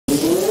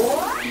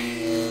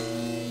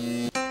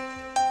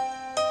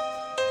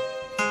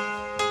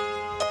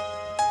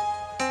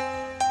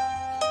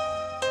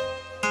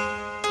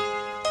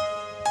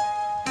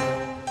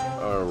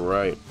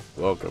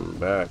Welcome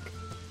back.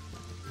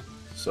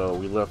 So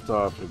we left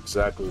off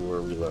exactly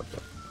where we left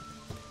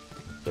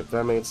off. If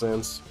that made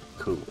sense,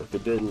 cool. If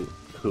it didn't,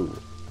 cool.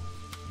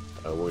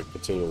 We'll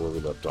continue where we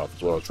left off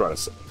is what I was trying to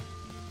say.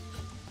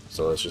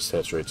 So let's just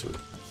head straight to it.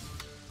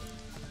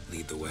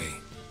 Lead the way.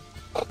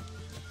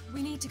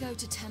 We need to go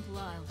to Temple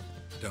Isle.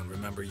 Don't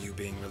remember you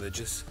being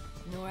religious?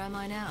 Nor am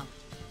I now.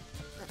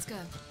 Let's go.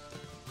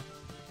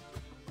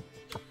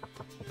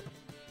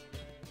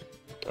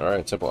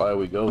 Alright, Temple Isle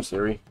we go,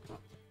 Ciri.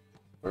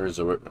 Or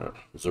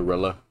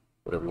Zarella,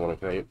 whatever you want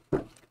to call it.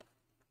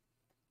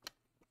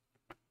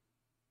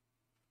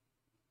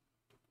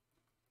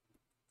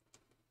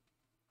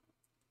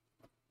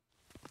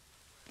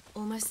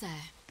 Almost there.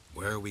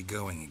 Where are we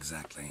going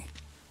exactly?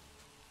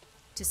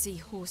 To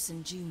see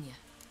Whoreson Jr.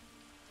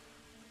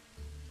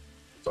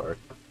 Sorry.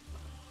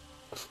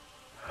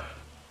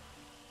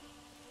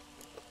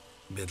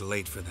 Bit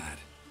late for that.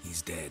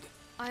 He's dead.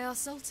 I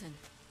asked Sultan,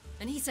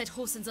 and he said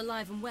Whoreson's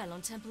alive and well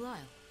on Temple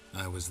Isle.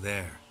 I was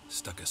there.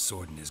 Stuck a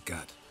sword in his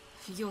gut.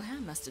 Your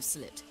hand must have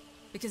slipped,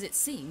 because it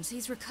seems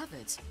he's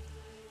recovered.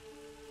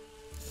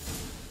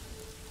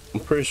 I'm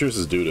pretty sure this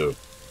is doo-doo.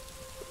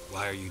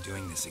 Why are you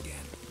doing this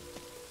again?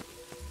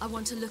 I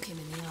want to look him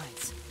in the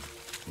eyes.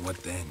 What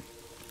then?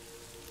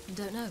 I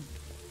don't know.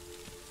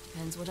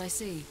 Depends what I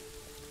see.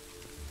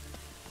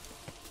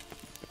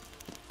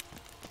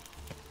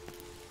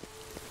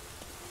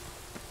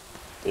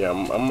 Yeah,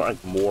 I'm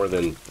like more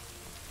than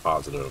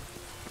positive.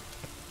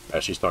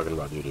 As she's talking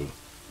about doo-doo.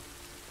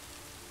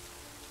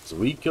 So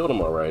we killed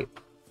him alright.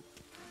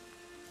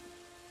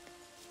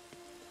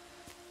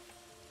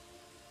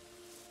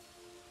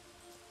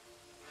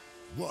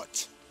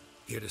 What?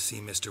 Here to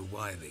see Mr.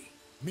 Wiley.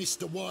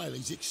 Mr.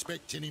 Wiley's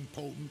expecting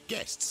important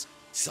guests,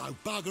 so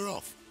bugger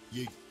off,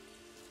 you...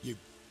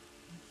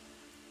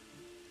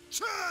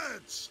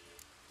 Turds!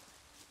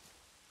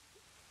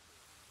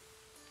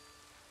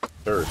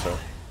 Third, huh?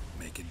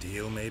 Make a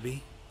deal,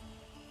 maybe?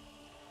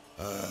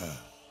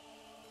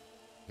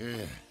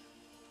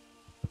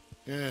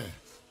 Yeah,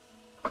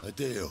 a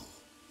deal.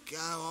 Go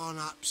on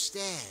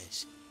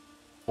upstairs.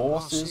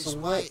 Boss is is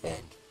waiting.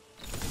 waiting.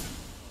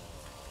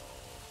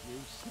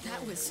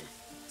 That was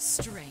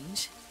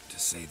strange. To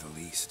say the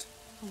least.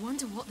 I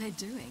wonder what they're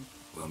doing.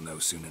 We'll know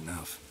soon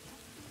enough.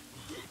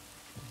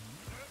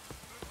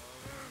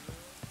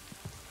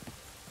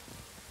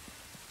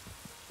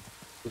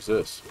 Who's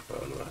this?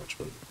 Oh, no,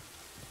 henchman.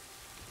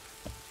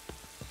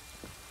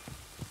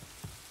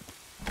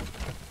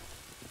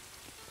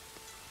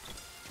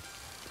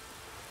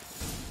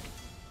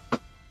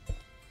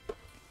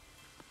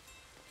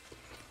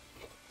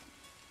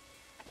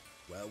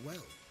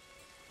 Well.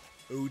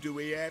 Who do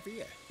we have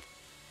here?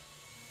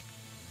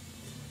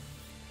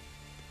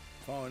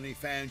 Finally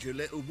found your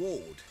little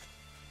ward.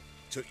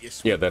 Took your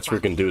Yeah, that's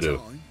freaking doo-doo.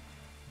 time.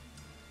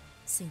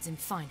 Seems in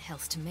fine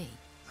health to me.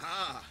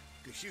 Ah,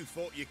 because you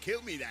thought you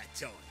killed me that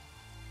time.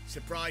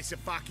 Surprise the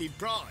fucking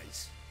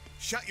prize.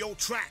 Shut your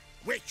trap,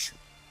 witch.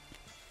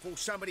 Before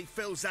somebody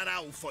fills that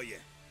hole for you.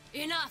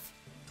 Enough!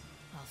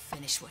 I'll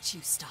finish what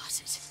you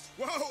started.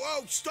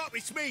 Whoa, stop,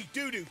 it's me,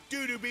 Doo-Doo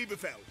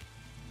Bieberfeld.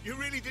 You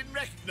really didn't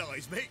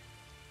recognize me?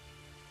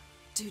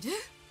 Doo-doo?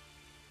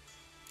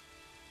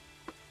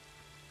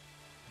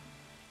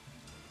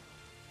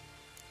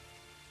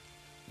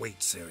 Wait,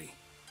 Ciri.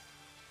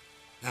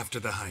 After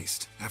the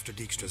heist, after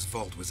Dijkstra's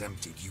vault was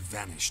emptied, you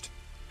vanished.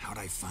 How'd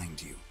I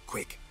find you?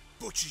 Quick.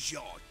 Butcher's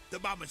Yard, the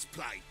Mama's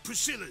Play,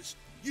 Priscilla's.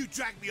 You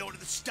dragged me onto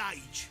the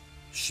stage.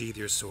 Sheathe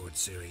your sword,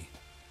 Ciri.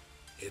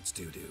 It's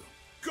doo-doo.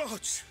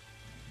 God,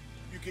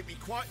 you give me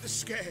quite the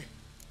scare.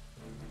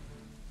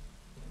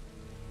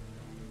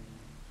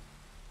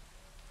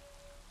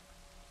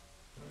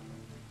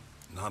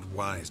 Not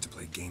wise to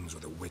play games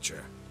with a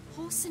witcher.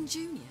 Whoreson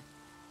Jr.?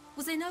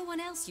 Was there no one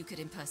else you could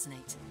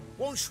impersonate?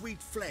 Once we'd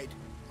fled,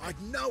 I'd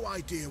no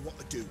idea what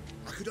to do.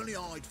 I could only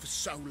hide for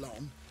so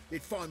long.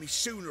 They'd find me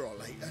sooner or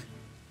later.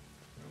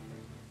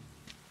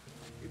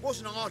 It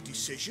wasn't our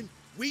decision.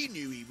 We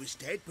knew he was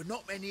dead, but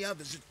not many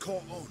others had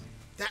caught on.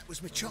 That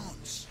was my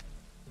chance.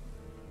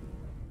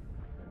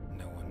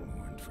 No one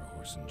mourned for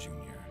Whoreson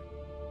Jr.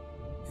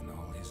 In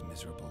all his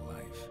miserable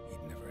life,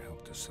 he'd never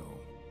helped a soul.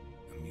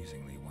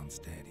 Amusingly, once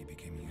dead, he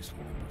became a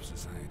useful member of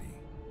society.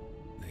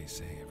 They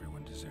say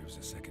everyone deserves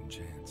a second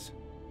chance.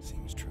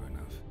 Seems true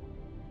enough.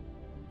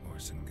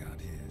 Whoreson got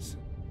his,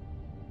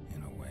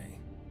 in a way,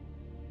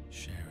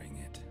 sharing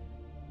it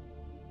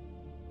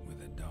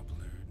with a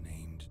Doppler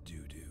named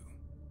Doo-Doo.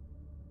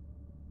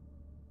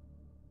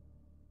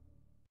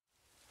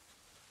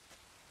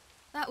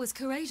 That was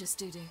courageous,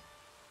 Doo-doo.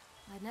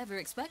 I'd never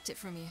expect it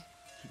from you.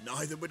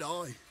 Neither would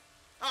I.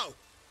 Oh,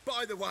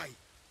 by the way,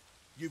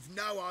 you've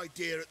no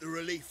idea at the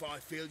relief I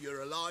feel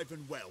you're alive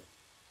and well.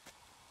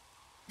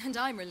 And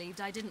I'm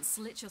relieved I didn't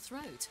slit your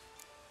throat.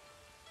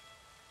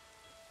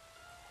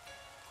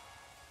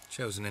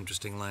 Shows an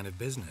interesting line of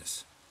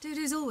business.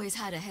 Doo-doo's always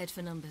had a head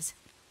for numbers.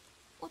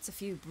 What's a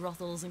few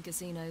brothels and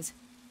casinos?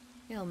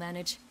 He'll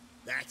manage.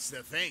 That's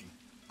the thing.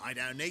 I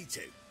don't need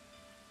to.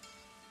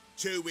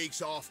 2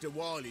 weeks after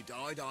Wiley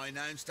died, I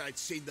announced I'd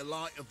seen the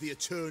light of the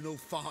eternal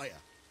fire.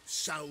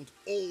 Sold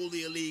all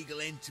the illegal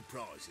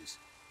enterprises.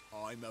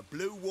 I'm a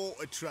blue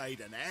water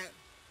trader now.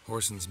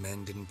 Whoreson's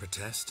men didn't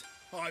protest?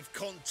 I've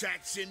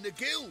contacts in the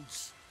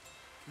guilds.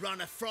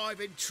 Run a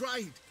thriving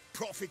trade.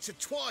 Profits are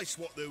twice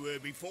what they were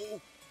before.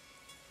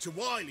 To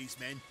Wiley's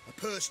men, a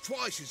purse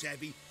twice as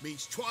heavy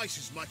means twice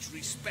as much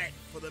respect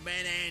for the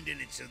men handing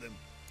it to them.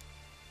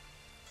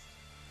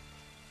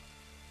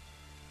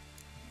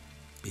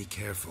 Be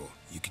careful.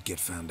 You could get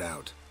found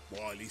out.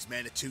 Wiley's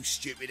men are too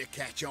stupid to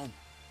catch on.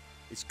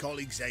 His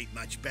colleagues ain't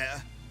much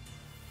better.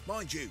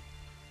 Mind you,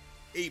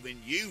 even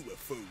you were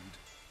fooled.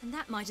 And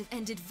that might have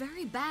ended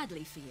very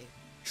badly for you.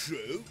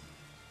 True.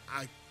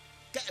 I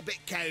get a bit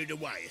carried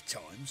away at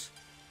times,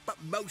 but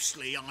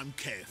mostly I'm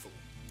careful.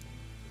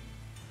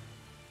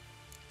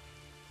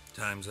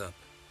 Time's up.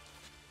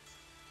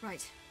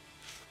 Right.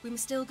 We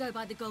must still go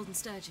by the Golden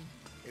Sturgeon.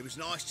 It was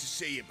nice to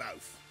see you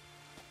both.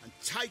 And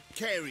take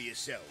care of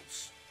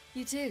yourselves.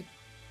 You too.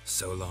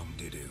 So long,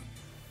 Dudu.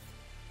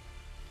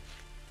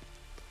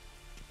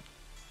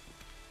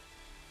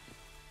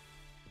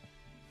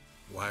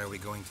 Why are we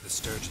going to the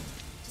Sturgeon?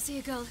 To see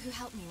a girl who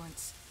helped me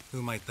once.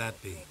 Who might that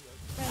be?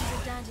 Friends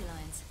of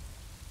Dandelions.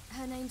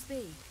 Her name's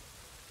Bee.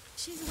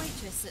 She's a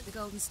waitress at the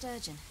Golden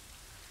Sturgeon.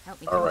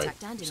 Help me Alright,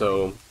 contact Dandelion.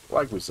 so,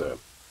 like we said,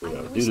 you I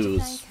know, wish to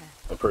Dudu's thank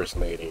her.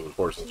 impersonating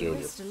Whoreson She Jr.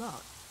 risked a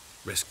lot.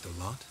 Risked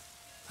a lot?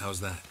 How's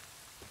that?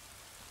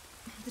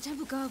 The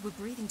temple guard were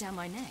breathing down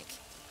my neck.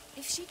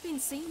 If she'd been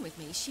seen with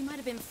me, she might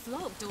have been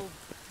flogged or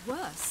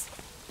worse.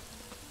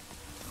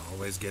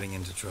 Always getting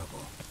into trouble.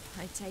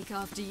 I'd take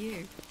after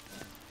you.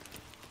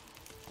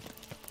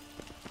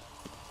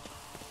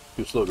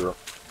 Too slow, girl.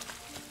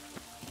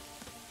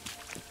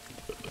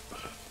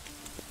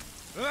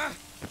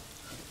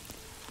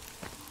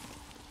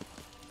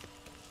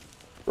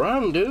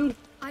 Run, dude!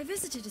 I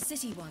visited a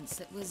city once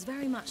that was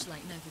very much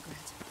like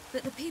Novigrad,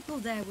 but the people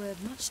there were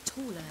much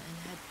taller and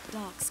had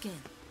dark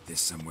skin. This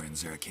somewhere in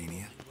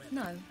Zeracania?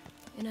 No,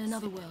 in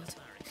another world.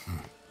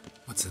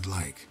 What's it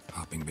like,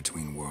 hopping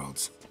between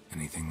worlds?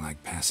 Anything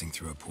like passing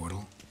through a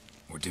portal?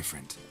 Or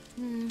different?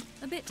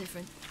 A bit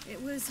different.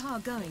 It was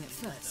hard going at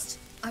first.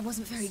 I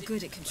wasn't very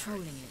good at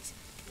controlling it,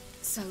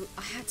 so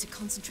I had to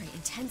concentrate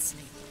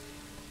intensely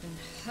and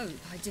hope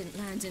I didn't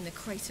land in the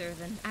crater of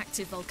an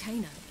active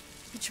volcano.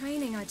 The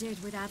training I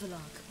did with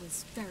Avalok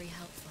was very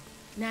helpful.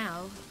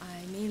 Now,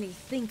 I merely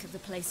think of the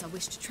place I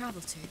wish to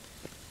travel to,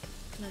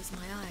 close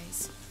my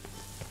eyes,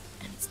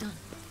 and it's done.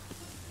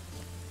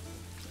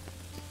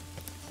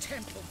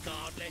 Temple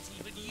guard let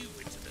even you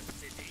into the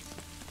city.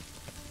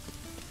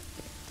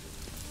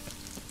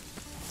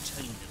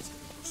 Chambers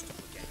will stop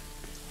again.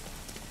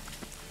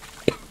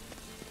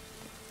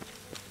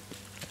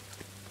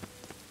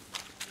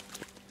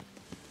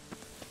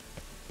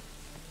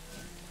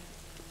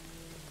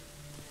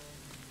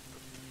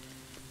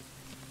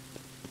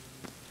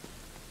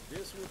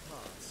 This will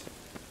pass.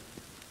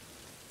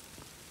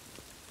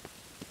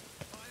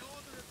 By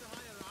order of the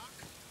hierarch,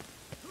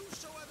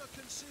 whosoever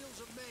conceals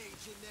a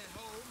mage in their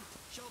home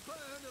shall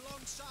burn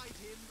alongside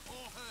him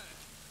or her.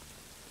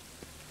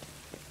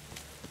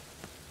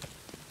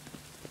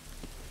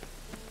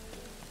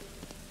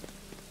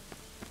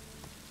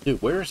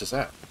 Dude, where is this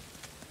at?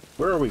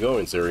 Where are we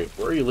going, Ciri?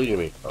 Where are you leading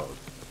me? Oh,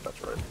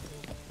 that's right.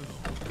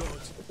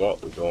 Well,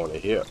 we're going to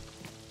here.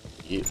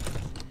 Yeah.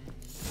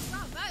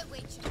 Bravo,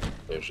 Witcher.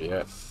 There she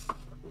at.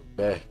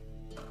 Hey.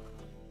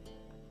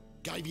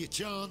 Gave you a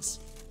chance.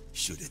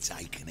 Should have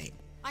taken it.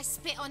 I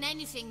spit on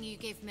anything you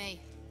give me.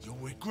 You'll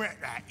regret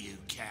that, you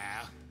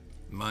cow.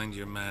 Mind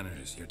your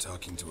manners, you're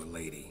talking to a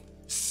lady.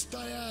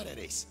 Stay out of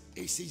this.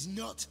 This is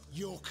not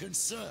your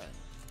concern.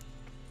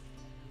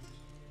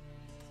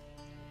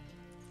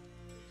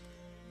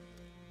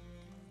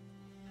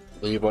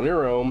 Leave on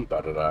your own,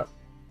 da-da-da.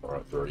 Or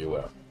I'll throw you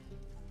out.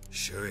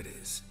 Sure it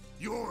is.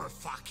 You're a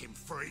fucking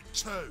freak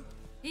too.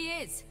 He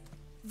is.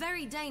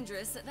 Very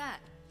dangerous at that.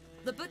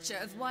 The butcher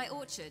of White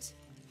Orchard.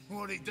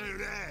 What'd he do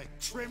there?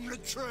 Trim the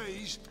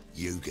trees?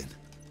 Eugen.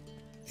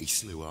 He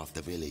slew half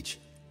the village.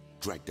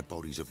 Dragged the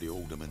bodies of the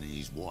alderman and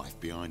his wife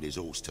behind his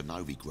horse to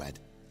Novigrad.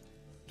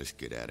 Let's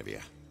get out of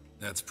here.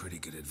 That's pretty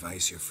good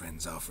advice your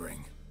friend's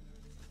offering.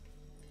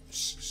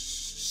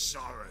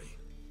 Sorry.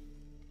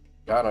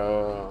 Got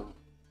him.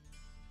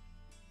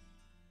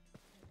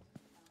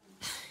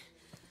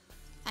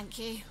 Thank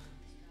you.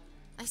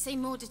 They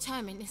seem more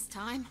determined this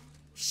time.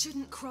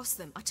 Shouldn't cross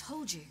them, I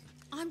told you.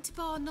 I'm to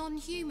bar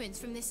non-humans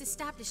from this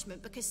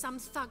establishment because some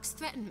thugs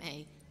threaten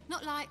me.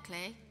 Not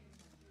likely.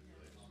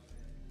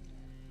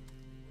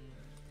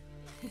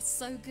 It's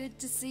so good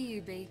to see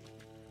you, Bee.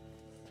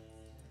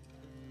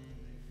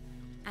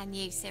 And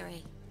you,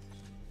 Ciri.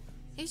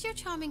 Who's your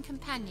charming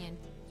companion?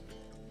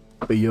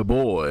 Be your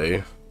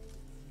boy.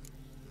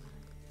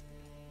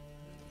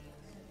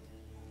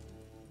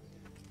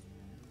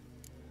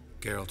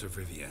 Geralt of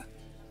Rivia.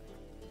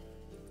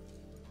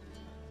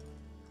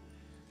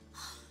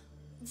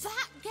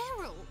 That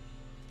Geralt!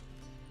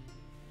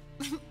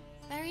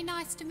 Very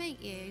nice to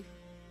meet you.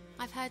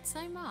 I've heard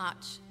so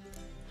much.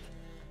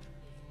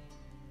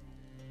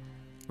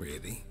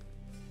 Really?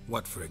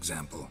 What, for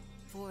example?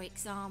 For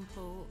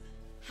example,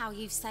 how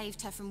you've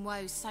saved her from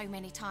woes so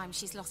many times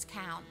she's lost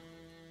count.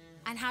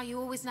 And how you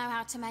always know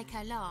how to make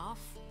her laugh.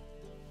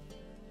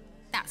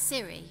 That's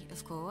Ciri,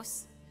 of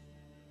course.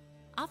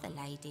 Other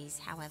ladies,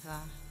 however...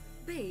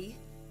 B,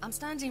 I'm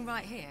standing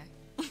right here.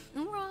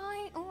 All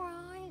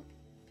right.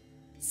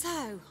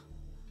 So,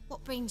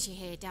 what brings you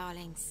here,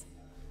 darlings?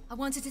 I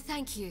wanted to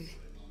thank you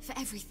for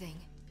everything.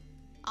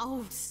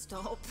 Oh,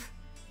 stop.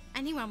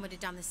 Anyone would have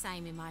done the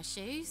same in my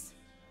shoes.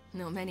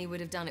 Not many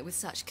would have done it with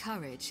such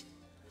courage.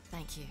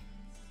 Thank you.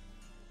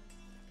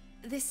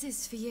 This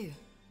is for you.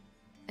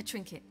 A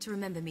trinket to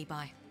remember me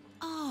by.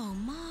 Oh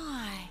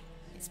my,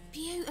 it's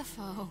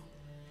beautiful.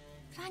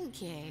 Thank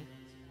you.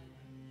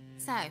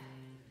 So,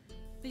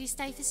 will you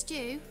stay for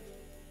stew?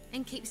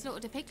 And keep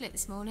slaughtered a piglet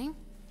this morning?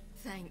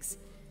 Thanks.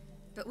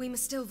 But we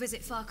must still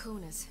visit Far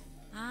Corners.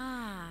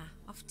 Ah,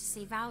 off to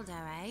see Valdo,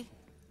 eh?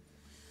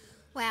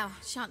 Well,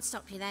 shan't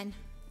stop you then.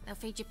 They'll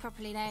feed you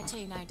properly there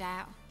too, no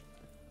doubt.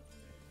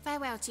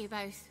 Farewell to you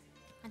both.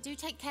 And do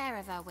take care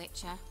of her,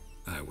 Witcher.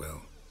 I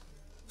will.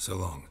 So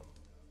long.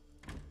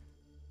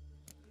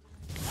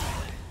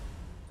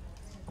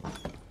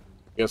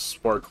 Guess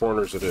Far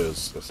Corners it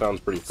is. It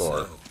sounds pretty far.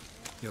 So,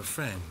 your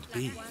friend,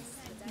 B.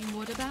 And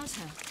what about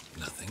her?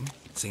 Nothing.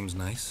 Seems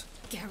nice.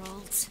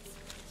 Geralt,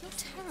 you're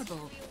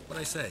terrible.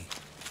 What'd I say?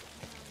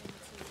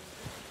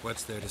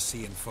 What's there to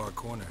see in Far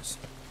Corners?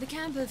 The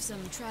camp of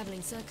some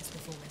traveling circus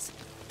performers.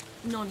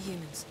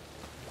 Non-humans.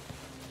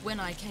 When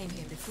I came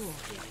here before,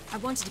 I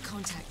wanted to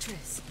contact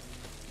Triss.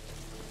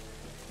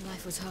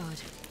 Life was hard.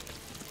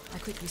 I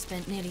quickly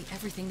spent nearly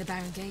everything the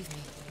Baron gave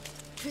me.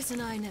 Triss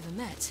and I never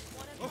met,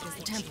 because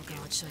the temple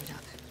guard showed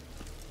up.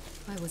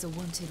 I was a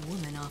wanted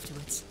woman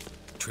afterwards.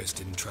 Triss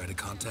didn't try to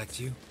contact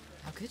you?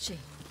 How could she?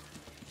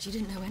 She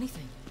didn't know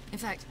anything. In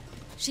fact,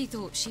 she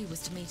thought she was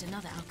to meet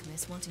another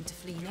alchemist wanting to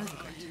flee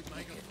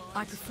Novigrad.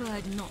 I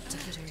preferred not to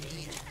put her in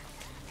danger.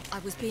 I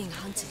was being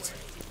hunted.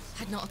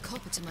 Had not a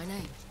copper to my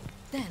name.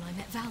 Then I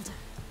met Valdo.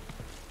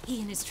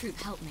 He and his troop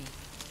helped me.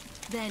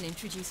 Then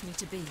introduced me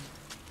to B.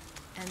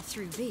 And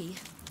through B,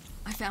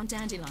 I found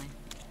Dandelion.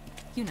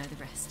 You know the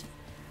rest.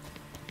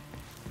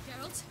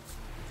 Geralt?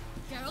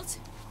 Geralt?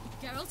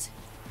 Geralt?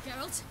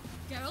 Geralt?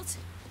 Geralt?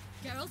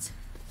 Geralt?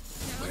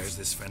 Geralt? Where's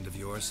this friend of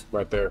yours?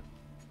 Right there.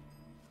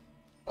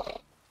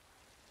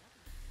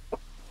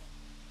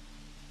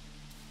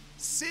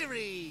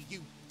 Ciri,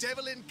 you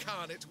devil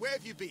incarnate, where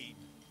have you been?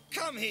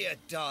 Come here,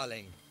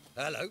 darling.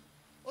 Hello.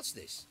 What's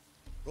this?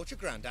 Brought your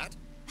granddad?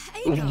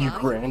 Hey, Your guy.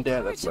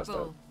 granddad, that's messed up.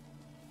 Incorrigible.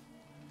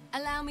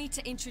 Allow me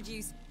to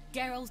introduce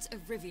Geralt of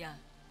Rivia.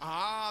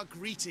 Ah,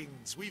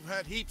 greetings. We've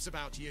heard heaps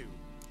about you.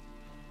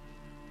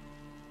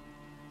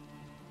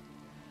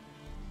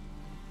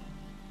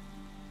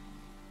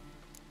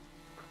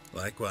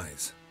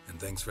 Likewise, and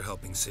thanks for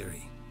helping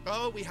Ciri.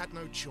 Oh, we had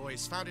no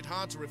choice. Found it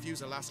hard to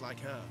refuse a lass like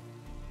her.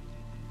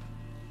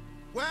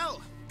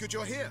 Well, good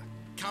you're here.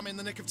 Come in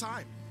the nick of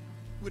time.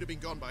 Would have been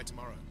gone by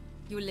tomorrow.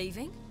 You're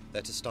leaving?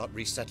 They're to start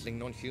resettling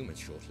non-humans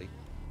shortly.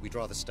 We'd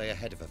rather stay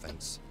ahead of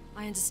events.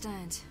 I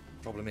understand.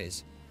 Problem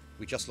is,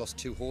 we just lost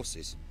 2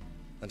 horses,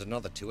 and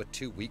another 2 are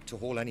too weak to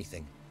haul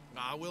anything.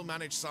 Ah, we'll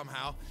manage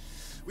somehow.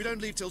 We don't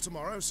leave till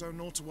tomorrow, so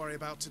naught to worry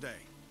about today.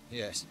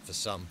 Yes, for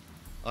some.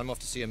 I'm off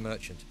to see a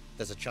merchant.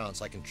 There's a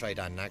chance I can trade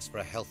our nags for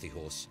a healthy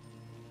horse.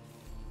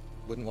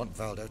 Wouldn't want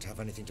Valdo to have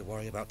anything to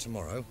worry about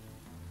tomorrow.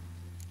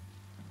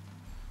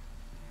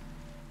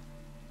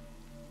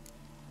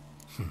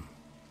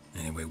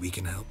 Any way we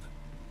can help?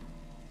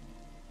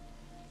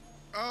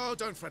 Oh,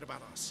 don't fret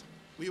about us.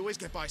 We always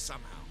get by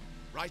somehow.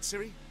 Right,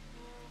 Ciri?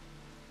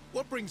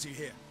 What brings you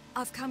here?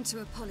 I've come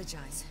to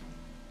apologize.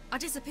 I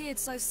disappeared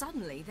so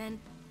suddenly, then...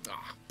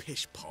 Ah,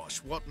 pish-posh.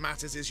 What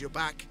matters is you're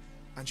back,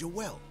 and you're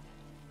well.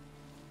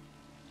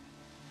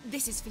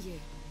 This is for you.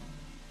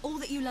 All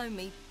that you loan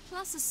me,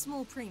 plus a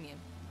small premium.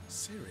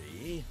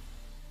 Ciri,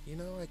 you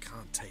know I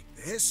can't take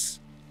this.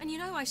 And you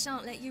know I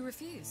shan't let you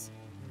refuse.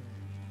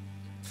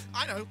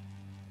 I know.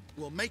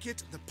 We'll make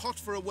it the pot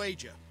for a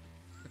wager.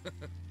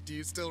 Do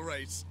you still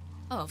race?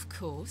 Of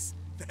course.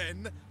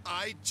 Then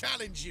I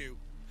challenge you.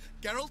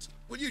 Geralt,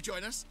 will you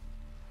join us?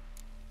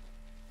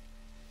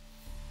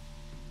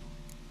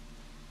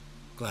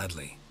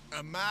 Gladly.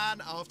 A man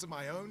after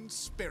my own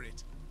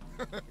spirit.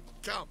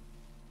 Come.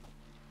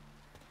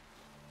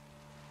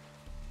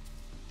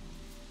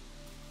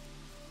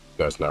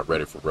 You guys not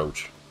ready for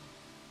Roach.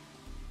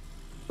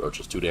 Roach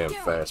is too damn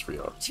Geralt, fast for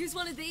y'all. Choose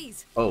one of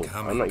these. Oh,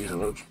 Coming, I'm not using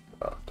coming. Roach.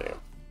 Oh, damn.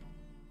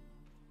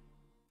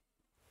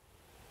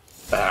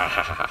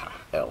 Ah,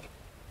 L.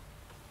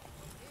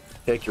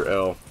 Take your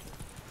L.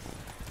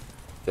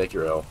 Take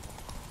your L.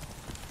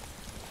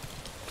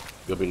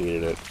 You'll be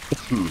needing it.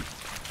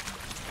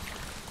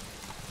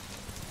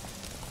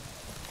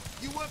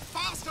 You were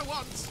faster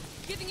once.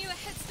 Giving you a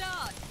head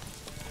start.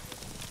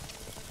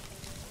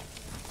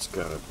 It's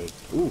gotta be.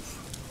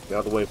 Oof. Get out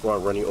of the way before I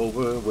run you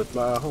over with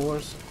my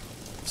horse.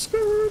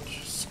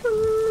 Scourge,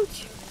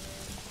 scourge.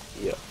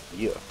 Yeah,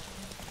 yeah.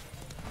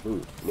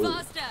 Move, move.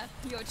 Faster.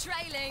 You're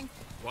trailing.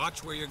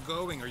 Watch where you're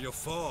going or you'll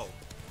fall.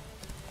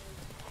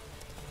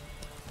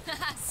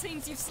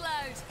 Seems you've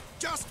slowed.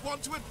 Just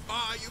want to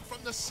admire you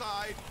from the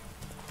side.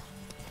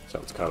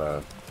 Sounds kind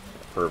of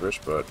pervish,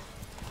 but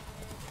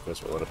I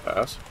guess we'll let it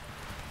pass.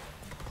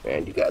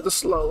 Man, you guys are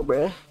slow,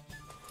 man.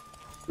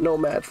 No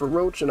match for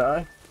Roach and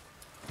I.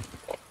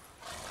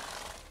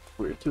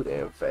 We're too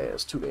damn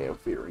fast, too damn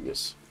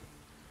furious.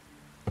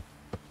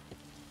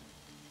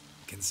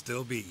 Can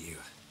still beat you.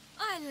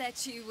 I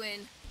let you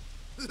win.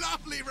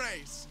 Lovely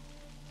race.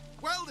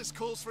 Well, this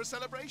calls for a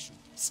celebration.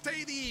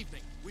 Stay the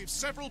evening. We've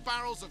several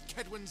barrels of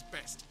Kedwin's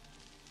best.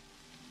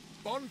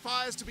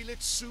 Bonfires to be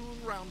lit soon,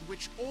 round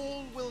which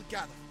all will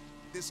gather.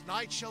 This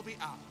night shall be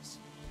ours.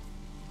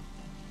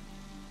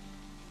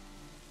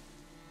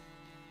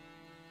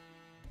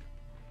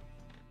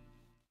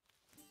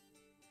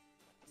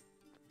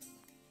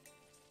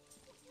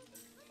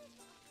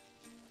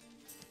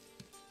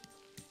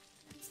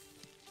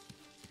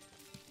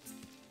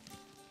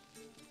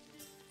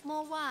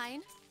 More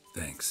wine?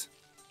 Thanks.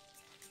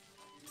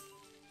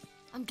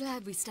 I'm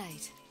glad we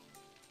stayed.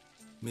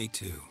 Me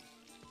too.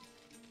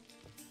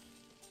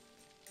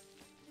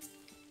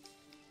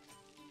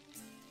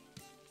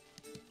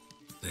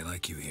 They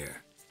like you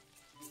here.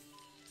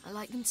 I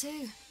like them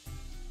too.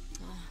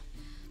 Oh,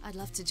 I'd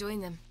love to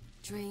join them.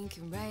 Drink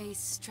and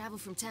race, travel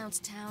from town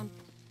to town,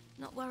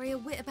 not worry a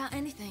whit about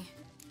anything.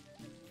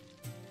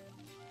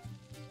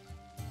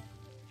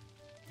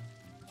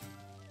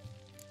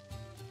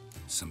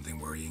 Something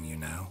worrying you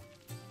now?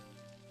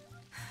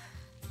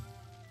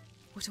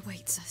 What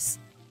awaits us?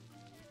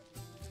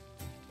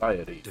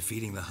 Piety.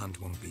 Defeating the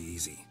hunt won't be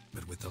easy,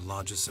 but with the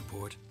Lodge's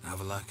support,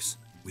 Avalax,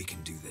 we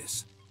can do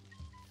this.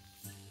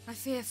 I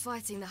fear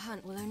fighting the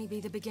hunt will only be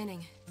the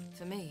beginning.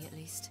 For me, at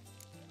least.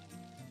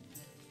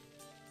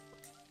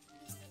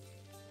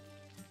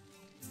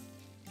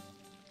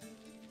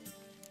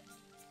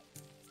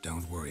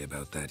 Don't worry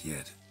about that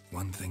yet.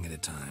 One thing at a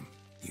time.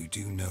 You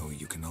do know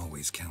you can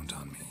always count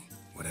on me,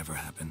 whatever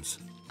happens.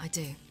 I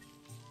do.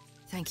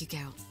 Thank you,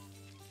 Geralt.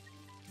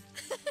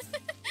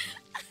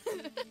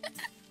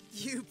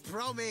 You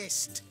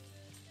promised.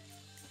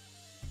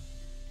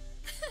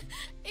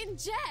 In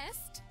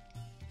jest?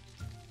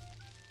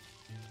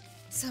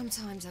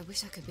 Sometimes I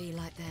wish I could be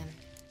like them.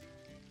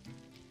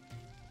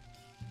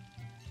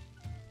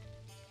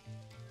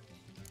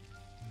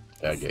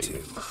 I get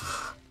you.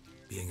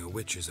 Being a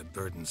witch is a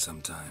burden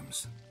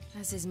sometimes.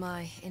 As is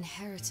my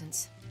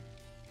inheritance.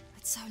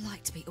 I'd so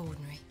like to be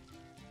ordinary.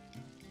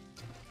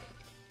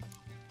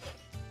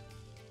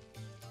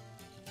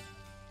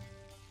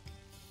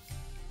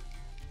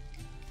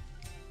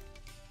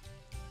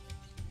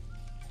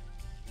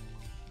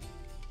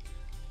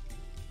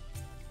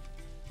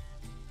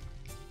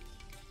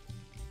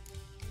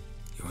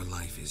 Your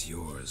life is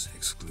yours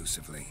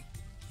exclusively.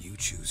 You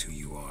choose who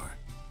you are.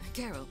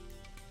 Geralt,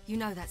 you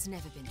know that's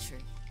never been true.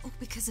 All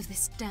because of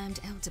this damned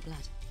elder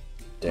blood.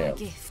 Damn. My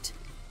gift.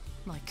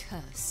 My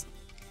curse.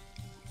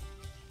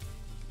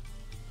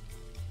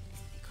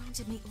 It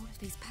granted me all of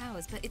these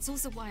powers, but it's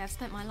also why I've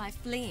spent my life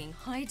fleeing,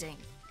 hiding.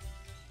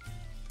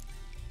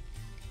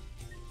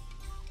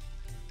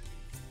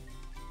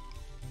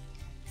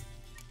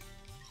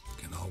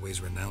 Can always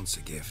renounce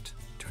a gift.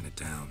 Turn it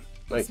down.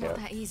 It's not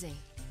that easy.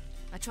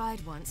 I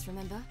tried once,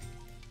 remember?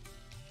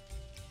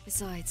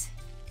 Besides,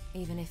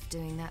 even if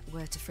doing that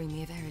were to free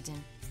me of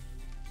Eredin,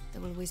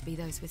 there will always be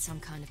those with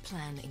some kind of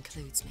plan that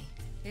includes me.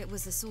 It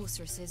was the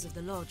sorceresses of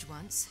the Lodge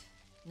once.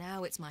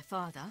 Now it's my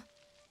father.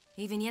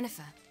 Even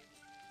Yennefer.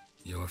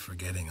 You're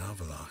forgetting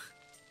Avalach.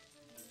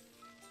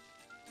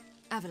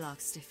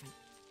 Avalach's different.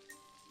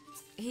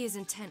 He is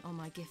intent on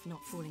my gift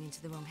not falling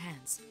into the wrong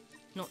hands.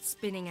 Not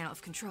spinning out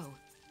of control.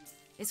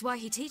 It's why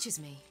he teaches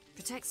me,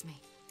 protects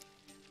me.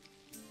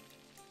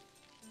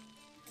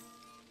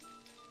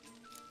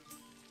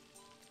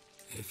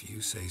 If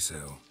you say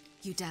so.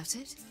 You doubt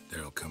it?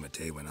 There'll come a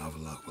day when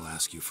Avalach will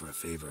ask you for a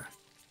favor.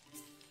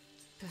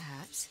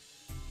 Perhaps.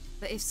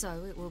 But if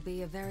so, it will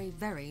be a very,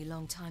 very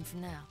long time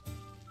from now.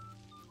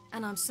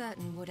 And I'm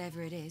certain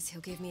whatever it is,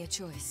 he'll give me a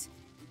choice.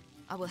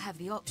 I will have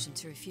the option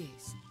to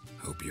refuse.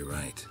 Hope you're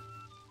right.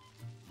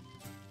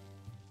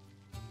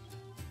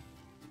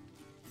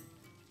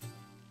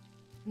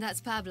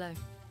 That's Pablo.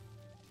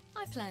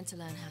 I plan to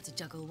learn how to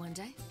juggle one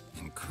day.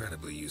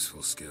 Incredibly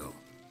useful skill.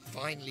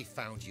 Finally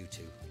found you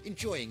two.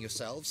 Enjoying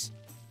yourselves?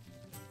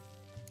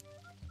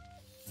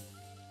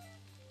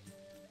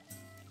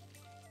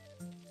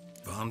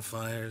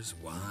 Bonfires,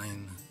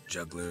 wine,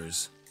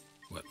 jugglers.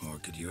 What more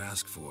could you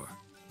ask for?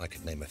 I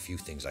could name a few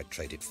things I'd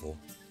trade it for,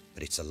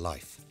 but it's a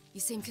life. You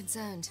seem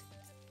concerned.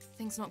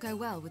 Things not go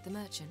well with the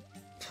merchant?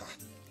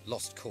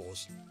 Lost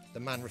cause. The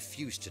man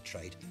refused to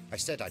trade. I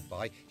said I'd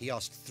buy. He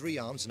asked 3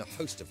 arms and a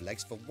host of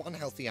legs for 1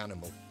 healthy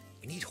animal.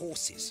 We need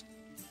horses,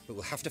 but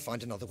we'll have to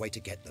find another way to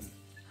get them.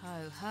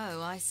 Ho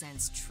ho, I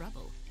sense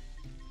trouble.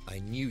 I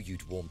knew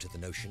you'd warm to the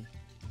notion.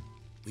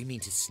 We mean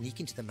to sneak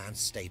into the man's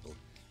stable.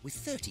 With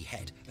 30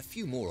 head, a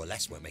few more or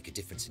less won't make a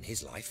difference in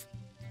his life.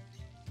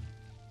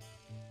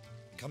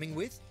 Coming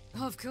with?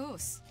 Of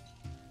course.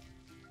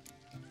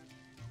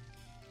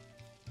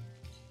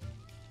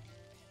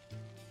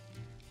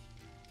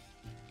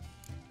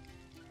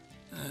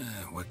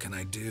 What can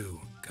I do?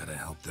 Gotta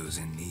help those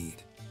in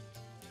need.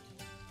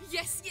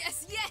 Yes,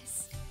 yes,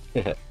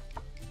 yes!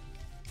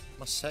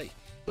 Must say,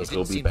 Let's you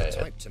go didn't be seem bad. the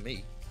type to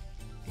me.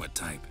 What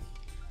type?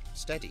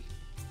 Steady.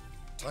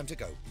 Time to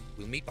go.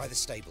 We'll meet by the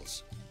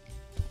stables.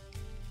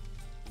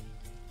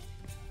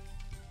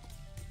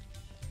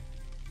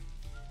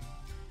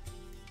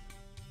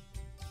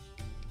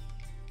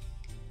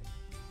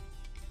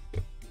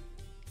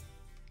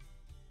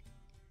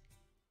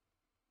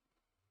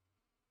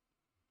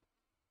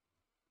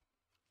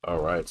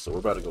 Alright, so we're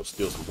about to go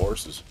steal some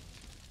horses.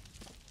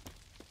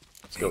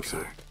 Let's go,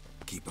 Ciri. Car,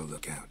 keep a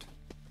lookout.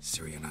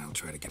 Ciri and I'll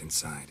try to get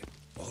inside.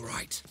 All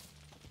right.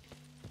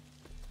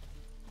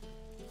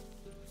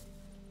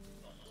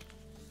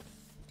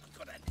 I've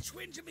got a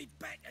twinge in me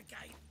back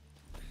again.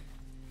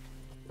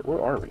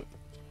 Where are we?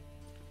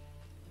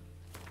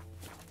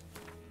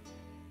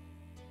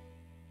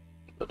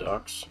 The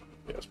docks?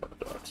 Yeah, it's by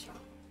the docks.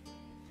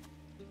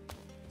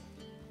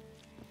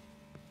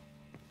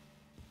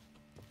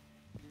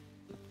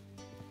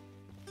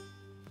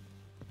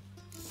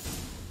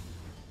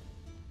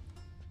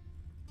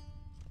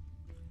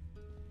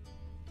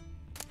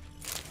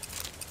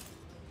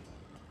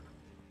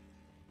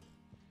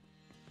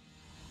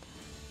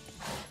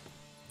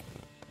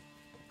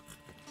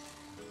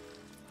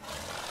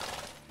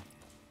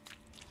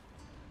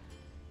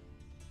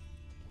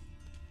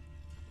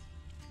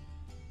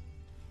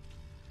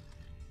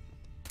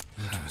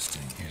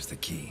 Interesting. Here's the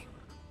key.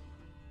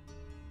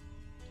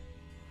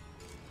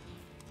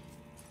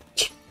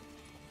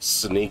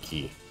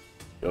 Sneaky.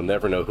 You'll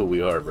never know who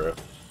we are, bro.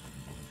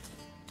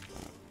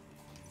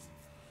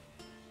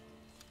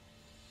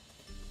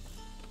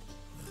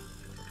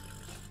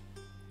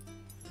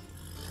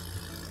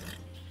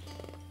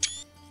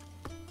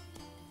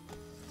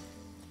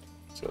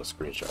 Let's go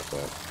screenshot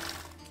that.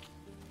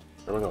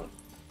 Where are we going?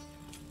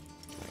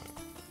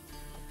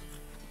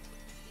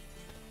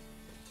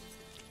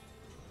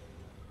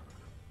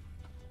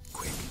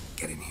 Quick,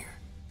 get in here.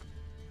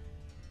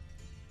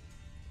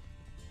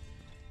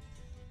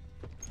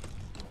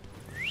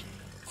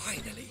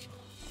 Finally.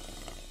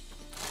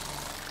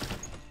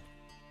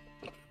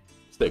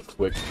 Stay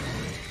quick.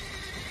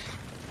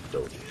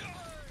 Don't.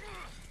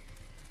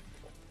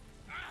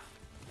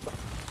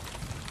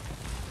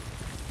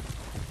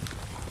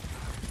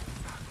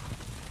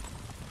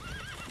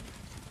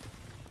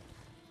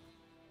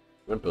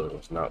 That building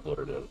was not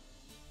loaded in.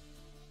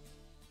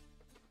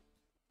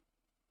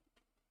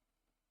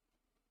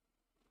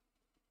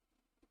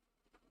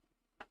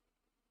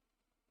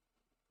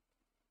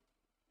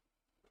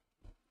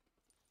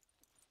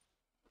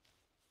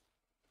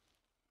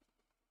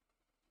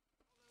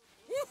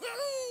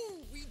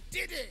 Woohoo! We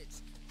did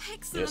it!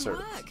 Excellent Yes, sir.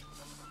 work!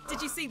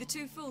 Did you see the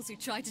two fools who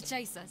tried to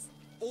chase us?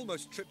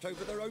 Almost tripped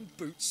over their own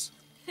boots.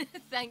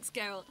 Thanks,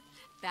 Carol.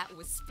 That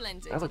was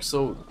splendid. That looks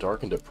so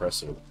dark and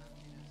depressing.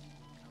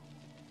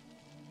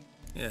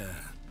 Yeah,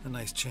 a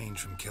nice change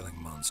from killing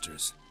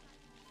monsters.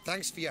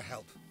 Thanks for your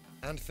help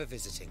and for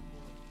visiting.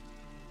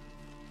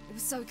 It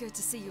was so good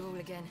to see you all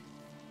again.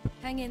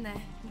 Hang in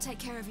there and take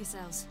care of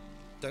yourselves.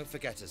 Don't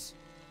forget us.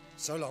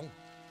 So long.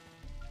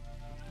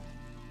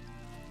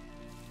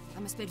 I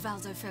must bid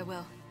Valdo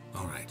farewell.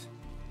 All right.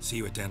 See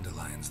you at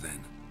Dandelions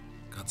then.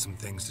 Got some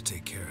things to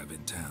take care of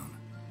in town.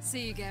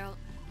 See you, Geralt.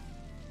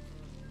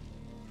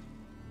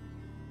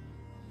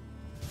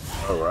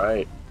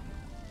 Alright.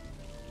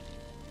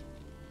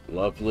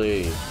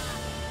 Lovely. Who's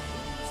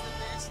the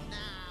best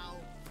now?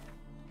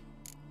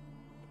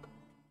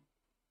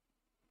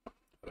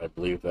 I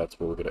believe that's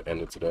where we're going to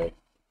end it today.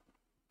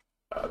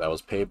 That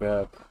was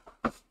Payback.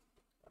 I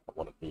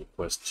wanted the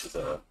quest to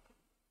the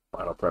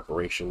final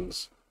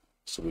preparations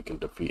so we can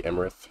defeat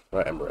Emerith.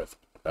 Not Emerith.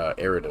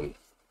 Eridan.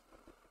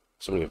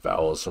 So many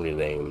vowels, so many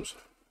names.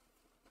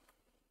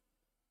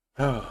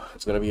 Oh,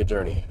 it's going to be a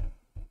journey.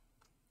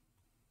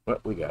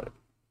 But we got it.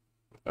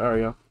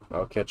 Alright, y'all.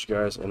 I'll catch you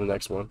guys in the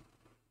next one.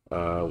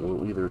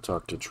 We'll either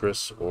talk to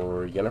Triss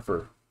or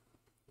Yennefer.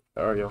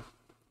 Alright, y'all.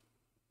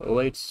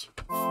 Lates.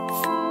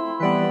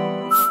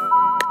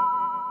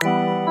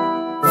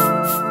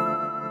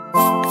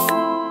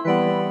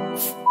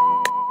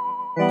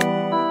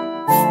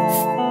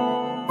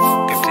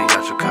 Empty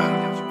out your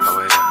cup,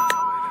 pour it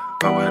up,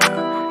 pour it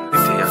up.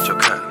 Empty out your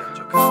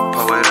cup,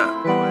 pour it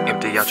up.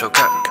 Empty out your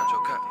cup,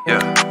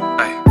 yeah.